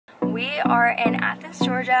We are in Athens,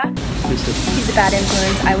 Georgia. He's a bad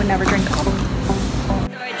influence. I would never drink coffee.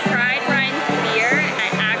 So I tried Ryan's beer and I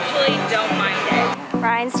actually don't mind it.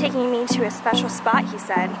 Ryan's taking me to a special spot, he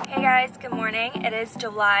said. Hey guys, good morning. It is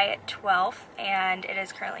July 12th and it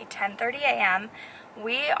is currently 10:30 a.m.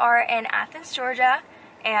 We are in Athens, Georgia.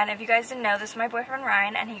 And if you guys didn't know, this is my boyfriend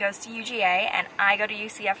Ryan, and he goes to UGA, and I go to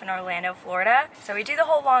UCF in Orlando, Florida. So we do the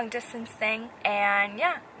whole long distance thing, and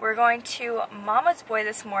yeah, we're going to Mama's Boy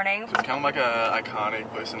this morning. So it's kind of like an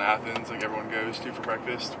iconic place in Athens, like everyone goes to for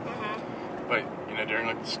breakfast. But you know, during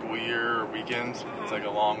like the school year or weekends, it's like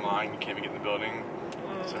a long line. You can't even get in the building.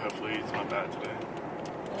 So hopefully it's not bad today.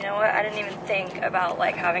 You know what? I didn't even think about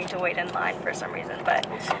like having to wait in line for some reason, but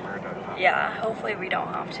yeah, hopefully we don't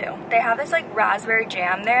have to. They have this like raspberry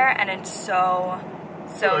jam there, and it's so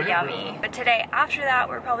yummy. But today, after that,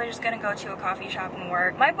 we're probably just gonna go to a coffee shop and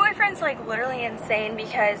work. My boyfriend's like literally insane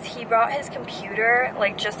because he brought his computer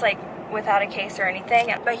like just like without a case or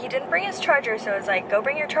anything, but he didn't bring his charger, so it's like, go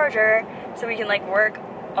bring your charger so we can like work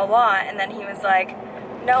a lot. And then he was like,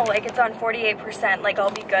 no, like it's on 48%, like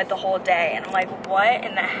I'll be good the whole day. And I'm like, what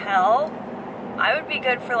in the hell? I would be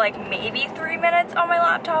good for like maybe 3 minutes on my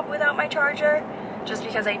laptop without my charger, just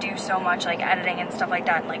because I do so much like editing and stuff like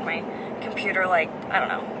that, and like my computer, like, I don't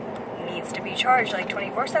know, needs to be charged like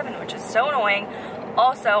 24/7, which is so annoying.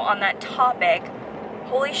 Also, on that topic,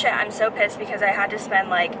 holy shit, I'm so pissed because I had to spend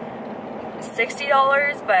like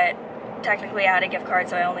 $60, but technically I had a gift card,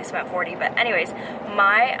 so I only spent $40. But anyways,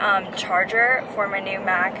 my charger for my new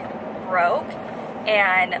Mac broke,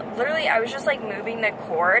 and literally I was just like moving the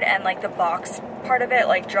cord, and like the box part of it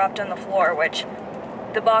like dropped on the floor, which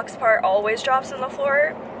the box part always drops on the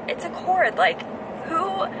floor. It's a cord, like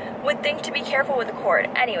who would think to be careful with a cord?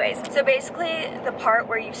 Anyways, so basically the part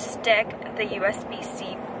where you stick the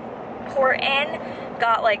USB-C port in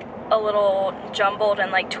got like a little jumbled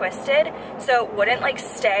and like twisted, so it wouldn't like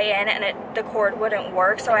stay in, and the cord wouldn't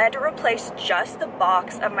work, so I had to replace just the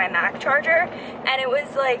box of my Mac charger, and it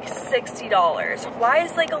was like $60. Why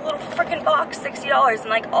is like a little freaking box $60? And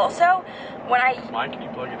like also when why can you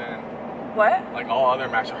plug it in? What? Like all other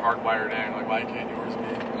Macs are hardwired in, like why can't yours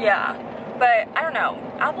be? Yeah, but I don't know,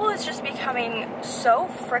 Apple is just becoming so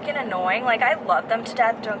freaking annoying. Like, I love them to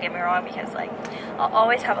death, don't get me wrong, because like I'll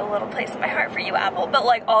always have a little place in my heart for you, Apple, but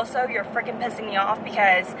like also you're freaking pissing me off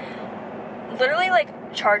because literally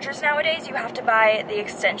like chargers nowadays, you have to buy the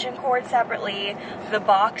extension cord separately, the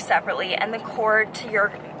box separately, and the cord to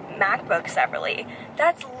your MacBook separately.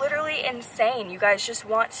 That's literally insane. You guys just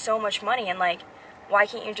want so much money, and like, why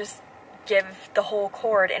can't you just give the whole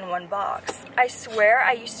cord in one box? I swear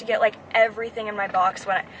I used to get like everything in my box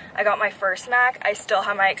when I got my first Mac. I still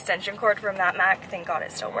have my extension cord from that Mac. Thank God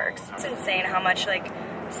it still works. It's insane how much like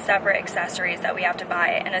separate accessories that we have to buy,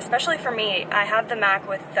 and especially for me, I have the Mac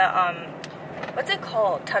with the what's it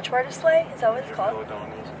called? Touch bar display? Is that what it's called?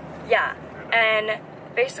 Yeah, and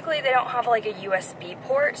basically they don't have like a USB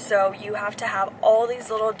port, so you have to have all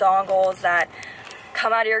these little dongles that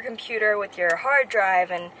come out of your computer with your hard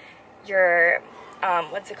drive and your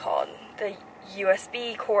what's it called, the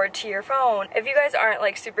USB cord to your phone. If you guys aren't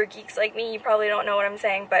like super geeks like me, you probably don't know what I'm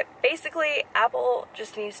saying, but basically Apple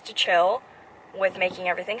just needs to chill with making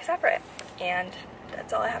everything separate, and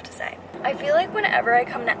that's all I have to say. I feel like whenever I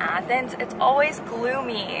come to Athens, it's always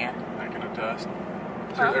gloomy. I can attest.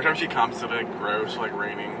 So every time she comes, it's like gross, like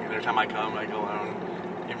raining, and every time I come, like alone,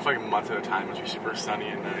 even for like months at a time, it's super sunny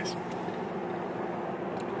and nice.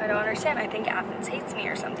 I don't understand. I think Athens hates me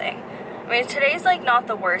or something. I mean, today's like not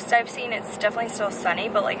the worst I've seen. It's definitely still sunny,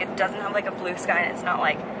 but like it doesn't have like a blue sky, and it's not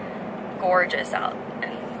like gorgeous out.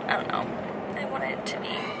 And I don't know. I want it to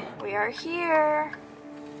be. We are here.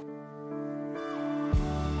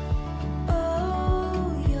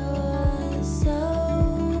 Oh, you're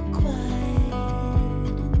so quiet.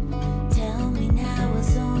 Tell me now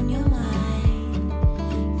what's on your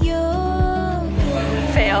mind.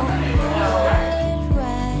 You're Fail.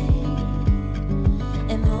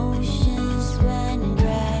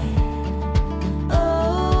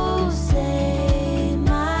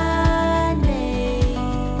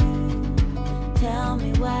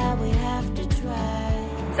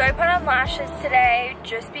 So I put on lashes today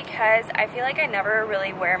just because I feel like I never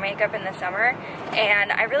really wear makeup in the summer,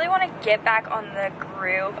 and I really want to get back on the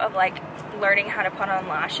groove of like learning how to put on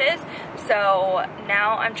lashes. So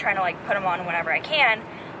now I'm trying to like put them on whenever I can,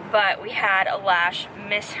 but we had a lash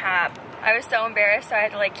mishap. I was so embarrassed, so I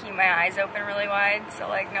had to like keep my eyes open really wide so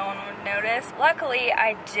like no one would notice. Luckily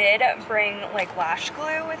I did bring like lash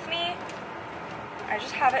glue with me, I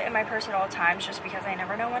just have it in my purse at all times just because I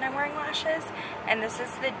never know when I'm wearing lashes. And this is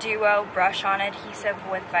the Duo Brush On Adhesive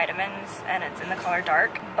with vitamins, and it's in the color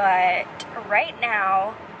dark. But right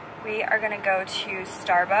now, we are gonna go to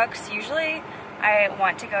Starbucks. Usually, I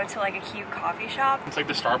want to go to like a cute coffee shop. It's like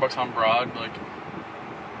the Starbucks on Broad, like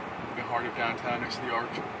the heart of downtown next to the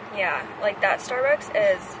Arch. Yeah, like that Starbucks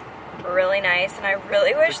is really nice, and I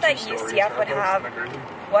really wish that UCF would have...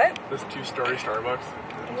 What? This 2-story Starbucks.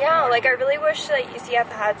 Yeah, like I really wish that UCF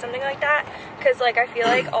had something like that, because like I feel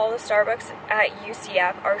like all the Starbucks at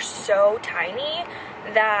UCF are so tiny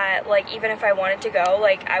that like even if I wanted to go,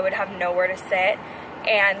 like I would have nowhere to sit.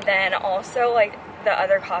 And then also like the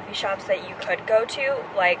other coffee shops that you could go to,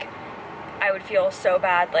 like I would feel so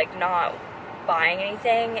bad like not buying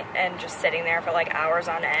anything and just sitting there for like hours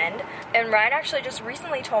on end. And Ryan actually just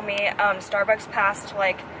recently told me Starbucks passed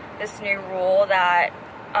like this new rule that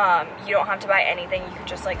you don't have to buy anything, you could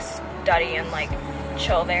just like study and like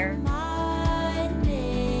chill there.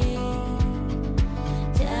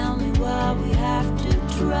 Tell me why we have to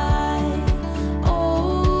try.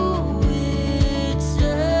 Oh, it's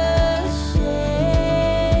a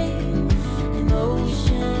shame,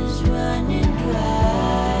 emotions running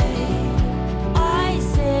dry. I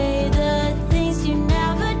say the things you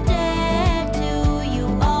never dare do, you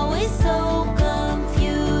always so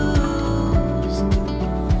confused.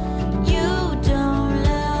 You don't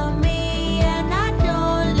love me and I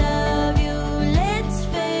don't love you, let's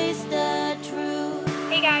face the truth.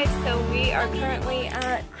 Hey guys, so we are currently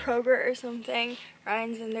at Kroger or something.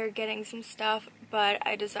 Ryan's in there getting some stuff, but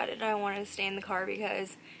I decided I wanted to stay in the car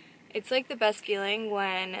because it's like the best feeling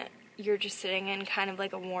when you're just sitting in kind of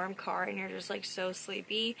like a warm car and you're just like so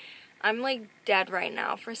sleepy. I'm like dead right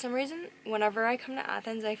now. For some reason, whenever I come to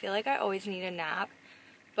Athens, I feel like I always need a nap.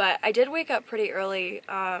 But I did wake up pretty early.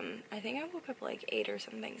 I think I woke up like 8 or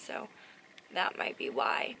something, so that might be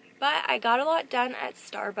why. But I got a lot done at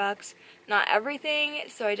Starbucks. Not everything,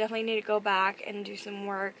 so I definitely need to go back and do some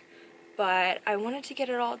work. But I wanted to get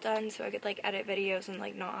it all done so I could like edit videos and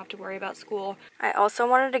like not have to worry about school. I also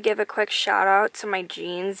wanted to give a quick shout out to my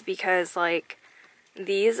jeans because like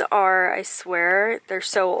these are, I swear, they're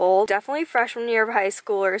so old. Definitely freshman year of high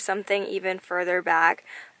school or something even further back.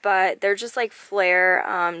 But they're just like flare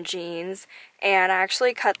jeans, and I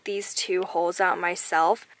actually cut these 2 holes out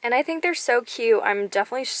myself, and I think they're so cute. I'm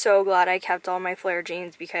definitely so glad I kept all my flare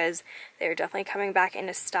jeans because they're definitely coming back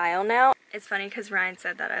into style now. It's funny because Ryan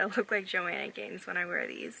said that I look like Joanna Gaines when I wear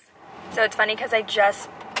these. So it's funny because I just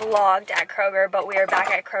vlogged at Kroger, but we are back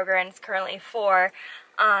at Kroger and it's currently 4,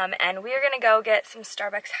 and we are gonna go get some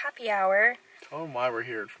Starbucks happy hour. Tell them why we're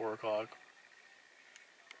here at 4 o'clock.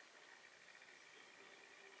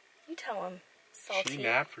 You tell him. Salty. She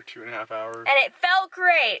napped for 2.5 hours. And it felt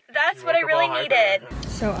great. That's what I really needed.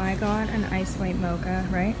 So I got an ice white mocha,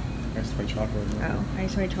 right? Ice white chocolate mocha. Oh,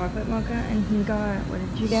 ice white chocolate mocha. And he got, what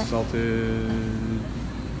did you get? Salted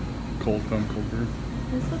cold foam cold brew.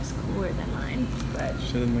 This looks cooler than mine, but... You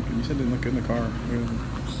said it didn't look good in the car.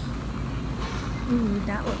 Ooh,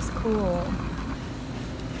 that looks cool.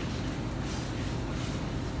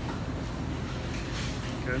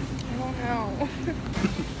 Good? I don't know.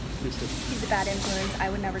 He's a bad influence.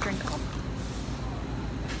 I would never drink coffee.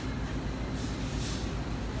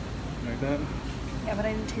 Like that? Yeah, but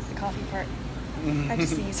I didn't taste the coffee part. I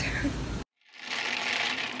just sneezed.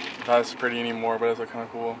 Not as pretty anymore, but it's like kind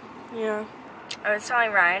of cool. Yeah. I was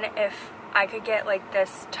telling Ryan if I could get like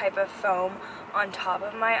this type of foam on top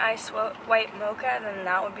of my ice white mocha, then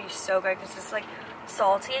that would be so good because it's like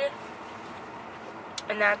salty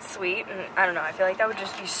and that's sweet, and I don't know, I feel like that would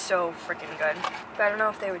just be so freaking good. But I don't know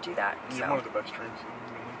if they would do that. You get one of the best drinks on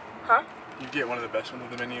the menu. Huh? You get one of the best ones on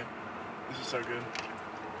the menu. This is so good.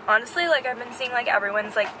 Honestly, like I've been seeing like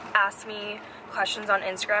everyone's like asked me questions on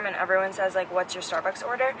Instagram and everyone says like, what's your Starbucks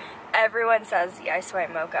order? Everyone says the ice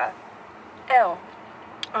white mocha. Ew.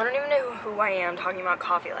 I don't even know who I am talking about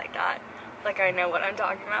coffee like that. Like I know what I'm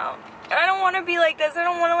talking about. I don't want to be like this. I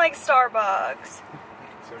don't want to like Starbucks. It's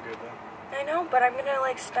so good though. I know, but I'm gonna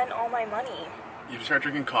like spend all my money. You just start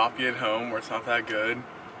drinking coffee at home where it's not that good.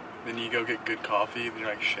 Then you go get good coffee and you're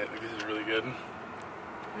like, shit, like, this is really good.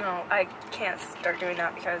 No, I can't start doing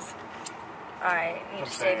that because I need to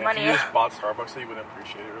save money. If you just bought Starbucks, so you wouldn't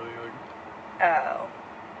appreciate it really. Like. Oh.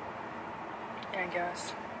 Yeah, I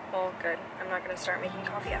guess. Well, good. I'm not gonna start making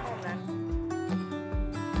coffee at home then.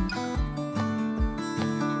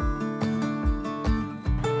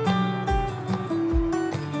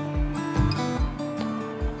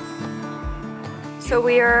 So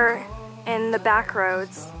we are in the back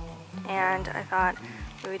roads and I thought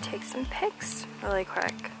we would take some pics really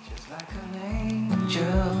quick. Just like an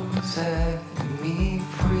angel set me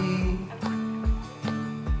free.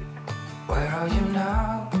 Where are you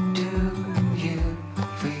now? Do you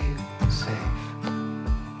feel safe?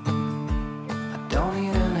 I don't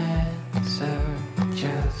need an answer,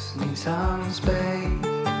 just need some space.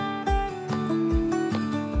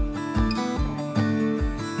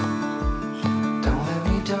 Don't let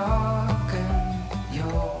me darken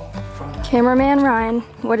your front. Cameraman Ryan,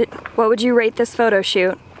 what would you rate this photo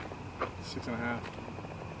shoot? 6.5.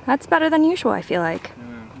 That's better than usual, I feel like.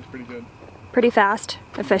 Yeah, it's pretty good. Pretty fast,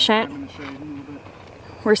 efficient. I'm in the shade a little bit.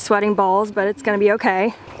 We're sweating balls, but it's gonna be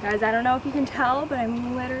okay. Guys, I don't know if you can tell, but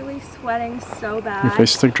I'm literally sweating so bad. Your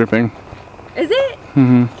face is like dripping. Is it?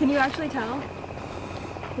 Mm-hmm. Can you actually tell?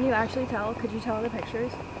 Can you actually tell? Could you tell in the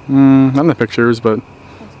pictures? Not in the pictures, but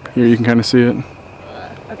here you can kind of see it.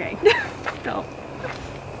 Okay. No.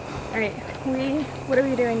 Alright, what are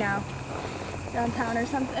we doing now? Downtown or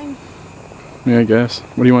something? Yeah, I guess.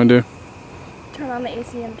 What do you want to do? Turn on the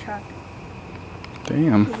AC in the truck.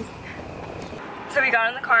 Damn. So we got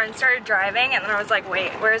in the car and started driving, and then I was like,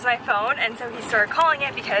 wait, where's my phone? And so he started calling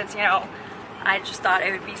it because, you know, I just thought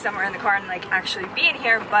it would be somewhere in the car and like actually be in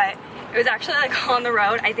here, but it was actually like on the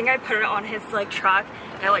road. I think I put it on his like truck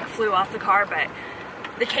and it like flew off the car, but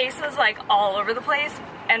the case was like all over the place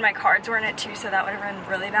and my cards were in it too, so that would have been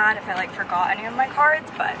really bad if I like forgot any of my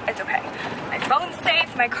cards, but it's okay. My phone's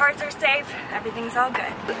safe, my cards are safe, everything's all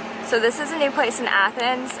good. So this is a new place in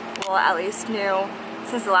Athens, well at least new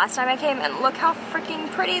since the last time I came, and look how freaking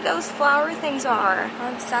pretty those flower things are.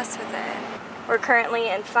 I'm obsessed with it. We're currently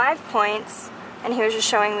in 5 Points, and he was just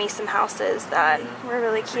showing me some houses that were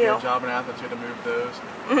really cute. Good job in Athens, you had to move those.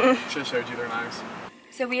 Should have showed you, they're nice.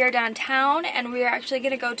 So we are downtown, and we are actually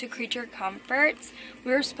going to go to Creature Comforts.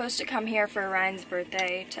 We were supposed to come here for Ryan's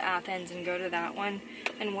birthday to Athens and go to that one.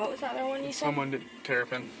 And what was the other one you said? Someone did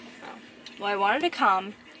Terrapin. Oh. Well, I wanted to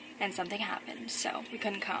come, and something happened, so we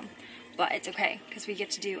couldn't come. But it's okay, because we get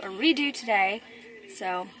to do a redo today,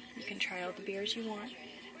 so you can try all the beers you want.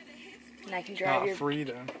 And I can drive your... free,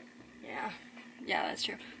 though. Yeah. Yeah, that's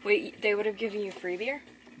true. Wait, they would have given you free beer?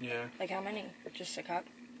 Yeah. Like how many? Just a cup?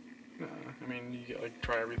 No, I mean, you get, like,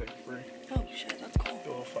 try everything for free. Oh, shit, that's cool. The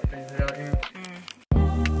little fuck things they got here.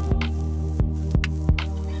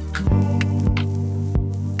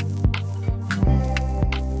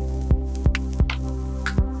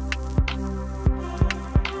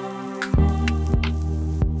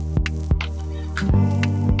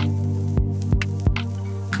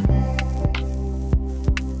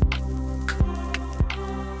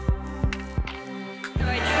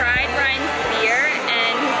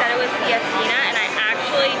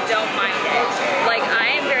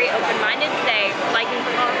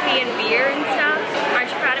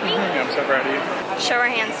 Show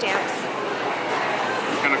our hand stamps.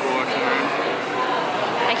 Kind of cool, actually.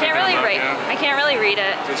 I can't really read. I can't really read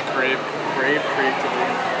it. Just crave creativity.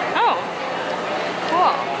 Oh,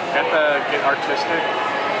 cool. Got the get artistic.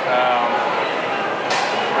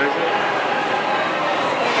 What is it?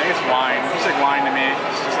 I think it's wine. It's like wine to me.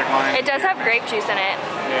 It's just like wine. It does have grape juice in it.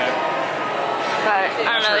 Yeah. But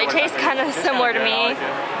I don't know. They taste kind of similar to me.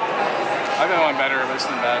 I've got one better, but it's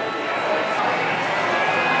not bad.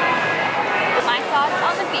 My thoughts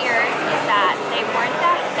on the beers is that they weren't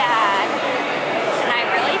that bad, and I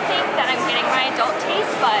really think that I'm getting my adult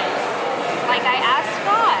taste buds, like I asked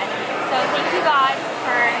God. So thank you, God,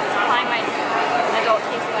 for supplying my adult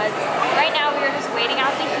taste buds. Right now we are just waiting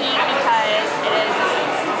out the heat because it is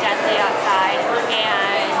deadly outside,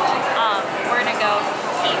 and we're gonna go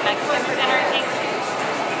eat Mexican for dinner, I think.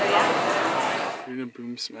 So yeah. You're gonna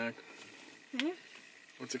boom smack.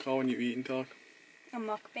 What's it called when you eat and talk? A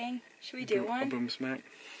mukbang. Should we do one? A boom smack.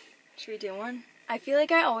 Should we do one? I feel like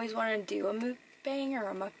I always want to do a mukbang or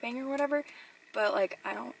a mukbang or whatever, but like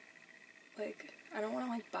I don't want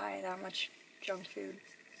to like buy that much junk food.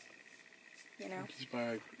 You know? Just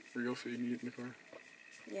buy like real food and eat in the car.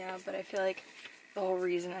 Yeah, but I feel like the whole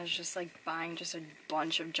reason is just like buying just a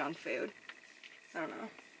bunch of junk food. I don't know.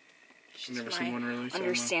 It's I've never just seen my one really. So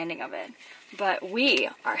understanding of it. But we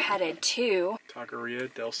are headed to Taqueria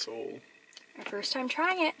del Sol. our first time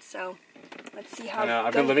trying it, so let's see how. I know.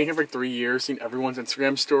 I've been living here for 3 years, seen everyone's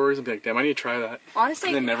Instagram stories, and be like, damn, I need to try that. Honestly,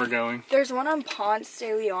 and then never going. There's one on Ponce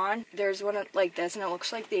de Leon. There's one like this, and it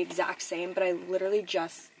looks like the exact same, but I literally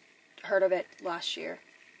just heard of it last year.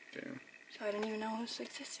 Damn. So I didn't even know it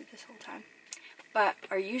existed this whole time. But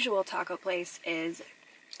our usual taco place is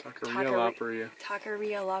Taqueria La Paria.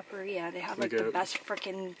 Taqueria La Paria. They have like the best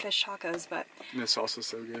freaking fish tacos, but And the sauce is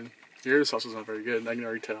so good. Here the sauce is not very good. I can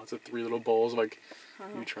already tell. It's 3 little bowls. Like,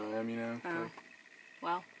 you try them, you know.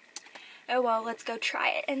 Well. Oh well, let's go try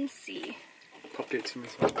it and see. Pup dates coming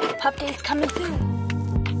soon. Pup dates coming soon.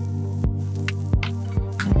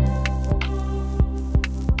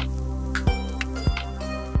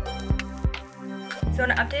 So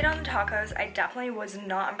an update on the tacos, I definitely was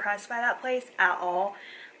not impressed by that place at all.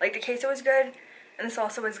 Like the queso was good and the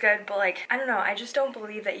salsa was good, but like, I don't know, I just don't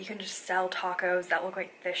believe that you can just sell tacos that look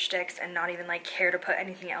like fish sticks and not even like care to put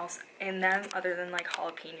anything else in them other than like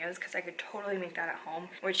jalapenos, because I could totally make that at home,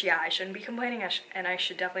 which yeah, I shouldn't be complaining, and I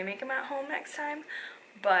should definitely make them at home next time.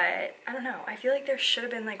 But I don't know, I feel like there should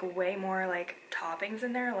have been like way more like toppings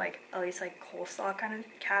in there, like at least like coleslaw kind of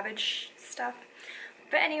cabbage stuff.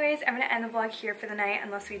 But anyways, I'm gonna end the vlog here for the night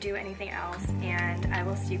unless we do anything else, and I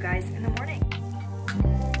will see you guys in the morning.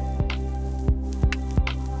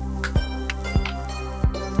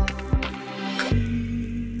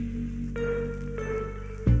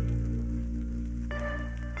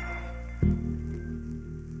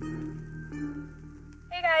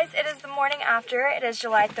 Hey guys, it is the morning after. It is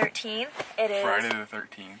July 13th. It is Friday the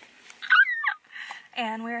 13th.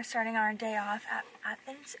 And we are starting our day off at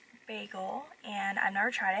Athens Bagel, and I've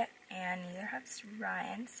never tried it, and neither has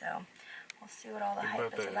Ryan, so we'll see what all the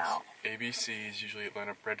hype is about. ABC is usually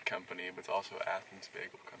Atlanta Bread Company, but it's also Athens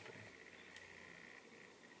Bagel Company.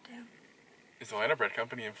 Damn. Is Atlanta Bread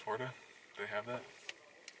Company in Florida? Do they have that?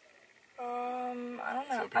 I don't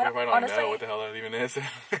know. So people might not know what the hell that even is.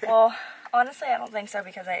 Well, honestly, I don't think so,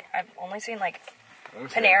 because I've only seen like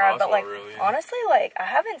Panera, but like really. Honestly, like I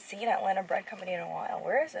haven't seen Atlanta Bread Company in a while.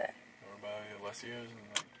 Where is it? Over by Alessio's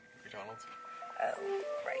and McDonald's. Oh,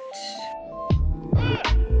 right.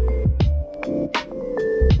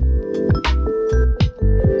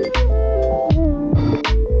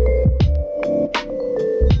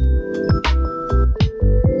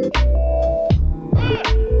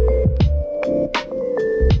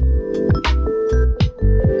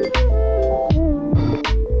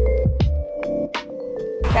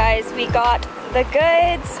 Guys, we got the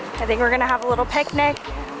goods. I think we're gonna have a little picnic.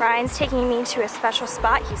 Ryan's taking me to a special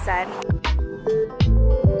spot, he said.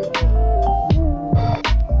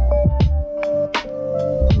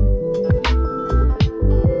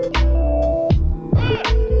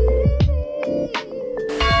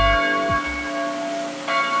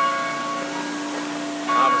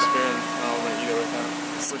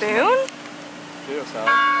 Spoon? Potato salad.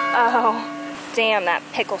 Oh, damn, that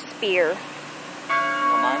pickle spear.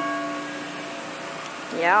 Mine?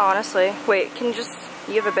 Yeah, honestly. Wait,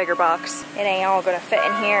 you have a bigger box. It ain't all gonna fit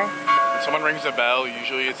in here. When someone rings a bell,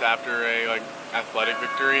 usually it's after a like athletic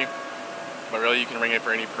victory, but really you can ring it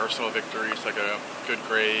for any personal victories, like a good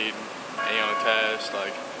grade, A on a test,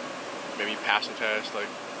 like maybe pass a test, like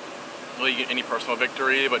really any personal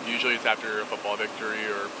victory, but usually it's after a football victory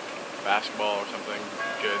or basketball or something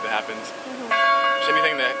good that happens. Just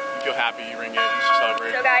anything that you feel happy, you ring it just to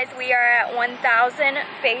celebrate. So guys, we are at 1,000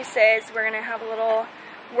 faces. We're gonna have a little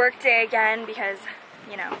work day again because,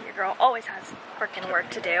 you know, your girl always has freaking work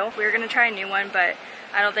to do. We were gonna try a new one, but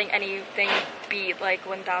I don't think anything beat like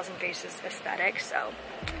 1,000 faces aesthetic, so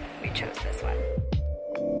we chose this one.